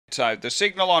So the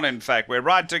signal on, in fact. We're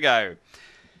right to go.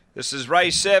 This is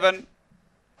race 7.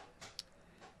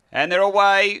 And they're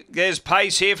away. There's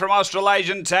pace here from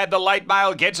Australasian Tab. The late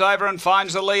male gets over and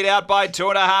finds the lead out by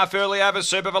 2.5 early over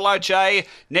Super Veloce.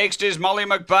 Next is Molly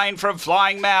McBain from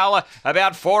Flying Mal.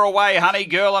 About 4 away, Honey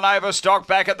Girl and Overstock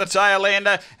back at the tail end.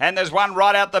 And there's one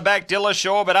right out the back,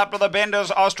 Dillashaw, but up to the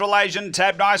benders. Australasian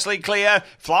Tab nicely clear.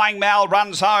 Flying Mal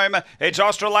runs home. It's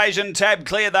Australasian Tab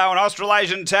clear though, and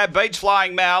Australasian Tab beats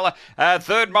Flying Mal.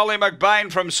 Third, Molly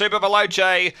McBain from Super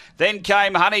Veloce. Then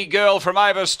came Honey Girl from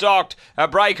Overstocked. A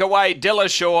break away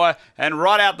Dillashaw, and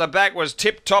right out the back was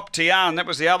Tip Top Tian. That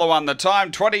was the other one. The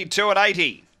time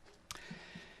 22:80.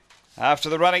 After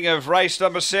the running of race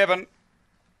number 7,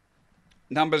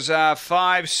 numbers are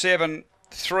 5, 7,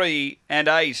 3 and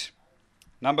 8.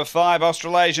 Number 5,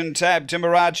 Australasian Tab,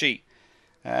 Timbarachi.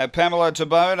 Pamela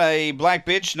Tabone, a black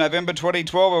bitch, November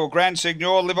 2012, or Grand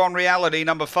Signor, Live on Reality,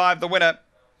 number 5, the winner.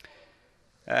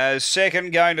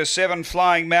 Second, going to 7,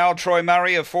 Flying Mal, Troy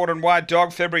Murray, a Ford and White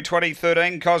Dog, February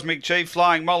 2013, Cosmic Chief,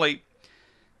 Flying Molly.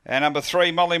 And number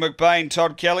 3, Molly McBain,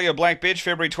 Todd Kelly, a black bitch,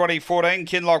 February 2014,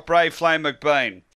 Kinloch Brave, Flame McBain.